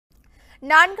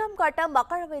நான்காம் கட்ட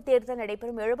மக்களவைத் தேர்தல்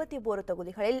நடைபெறும் 71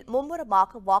 தொகுதிகளில்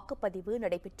மும்முரமாக வாக்குப்பதிவு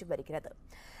நடைபெற்று வருகிறது.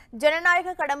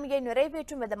 ஜனநாயக கடமையை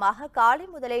நிறைவேற்றும் விதமாக காலை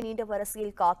முதலே நீண்ட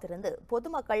வரிசையில் காத்திருந்து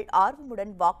பொதுமக்கள்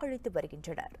ஆர்வமுடன் வாக்களித்து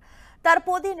வருகின்றனர்.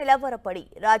 தற்போதைய நிலவரப்படி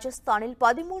ராஜஸ்தானில்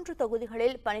 13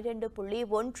 தொகுதிகளில்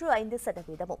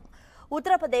 12.15%,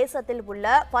 உத்தரப்பிரதேசத்தில் உள்ள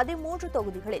 13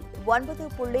 தொகுதிகளில்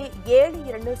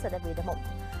 9.72%,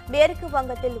 மேற்கு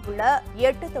வங்கத்தில் உள்ள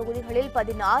 8 தொகுதிகளில்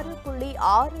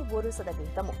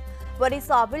 16.61%,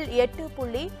 ஒரிசாவில்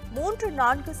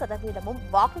 8.34%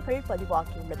 வாக்குகள்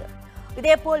பதிவாகியுள்ளது.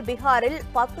 இதேபோல் பீகாரில்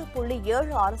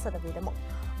 10.76%,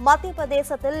 மத்திய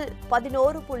பிரதேசத்தில்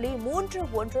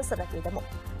 11.31%,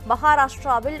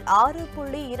 மகாராஷ்டிராவில்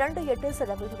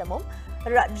 6.28%,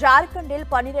 ஜார்க்கண்டில்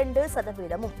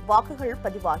 12% வாக்குகள்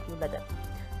பதிவாகியுள்ளது.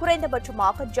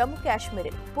 குறைந்தபட்சமாக ஜம்மு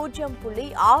காஷ்மீரில்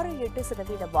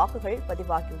 0.68% வாக்குகள்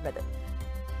பதிவாகியுள்ளது.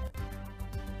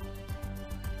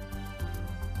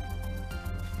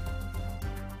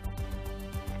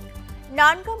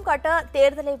 நான்காம் கட்ட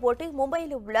தேர்தலை ஒட்டி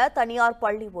மும்பையில் உள்ள தனியார்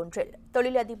பள்ளி ஒன்றில்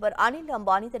தொழிலதிபர் அனில்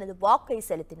அம்பானி தனது வாக்கை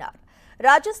செலுத்தினார்.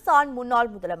 ராஜஸ்தான் முன்னாள்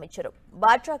முதலமைச்சரும்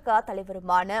பாஜக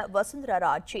தலைவருமான வசுந்தரா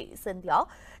ராஜே சிந்தியா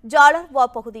ஜாலர்வா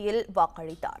பகுதியில்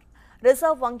வாக்களித்தார்.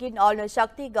 ரிசர்வ் வங்கியின் ஆளுநர்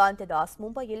சக்தி காந்த தாஸ்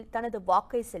மும்பையில் தனது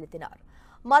வாக்கை செலுத்தினார்.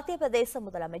 மத்திய பிரதேச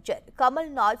முதலமைச்சர்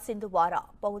கமல்நாத் சிந்துவாரா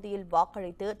பகுதியில்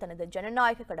வாக்களித்து தனது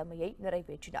ஜனநாயக கடமையை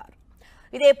நிறைவேற்றினார்.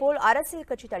 இதேபோல் அரசியல்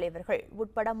கட்சித் தலைவர்கள்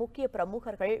உட்பட முக்கிய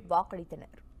பிரமுகர்கள்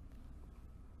வாக்களித்தனர்.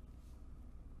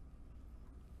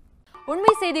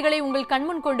 உண்மை செய்திகளை உங்கள்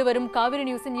கண்முன் கொண்டு வரும் காவிரி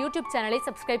நியூஸின் யூடியூப் சேனலை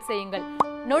சப்ஸ்கிரைப் செய்யுங்கள்.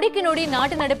 நொடிக்கு நொடி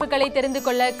நாட்டு நடப்புகளை தெரிந்து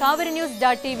கொள்ள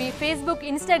kavirnews.tv, Facebook,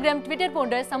 Instagram, Twitter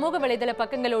போன்ற சமூக வலைதள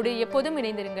பக்கங்களோடு எப்போதும்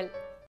இணைந்திருங்கள்.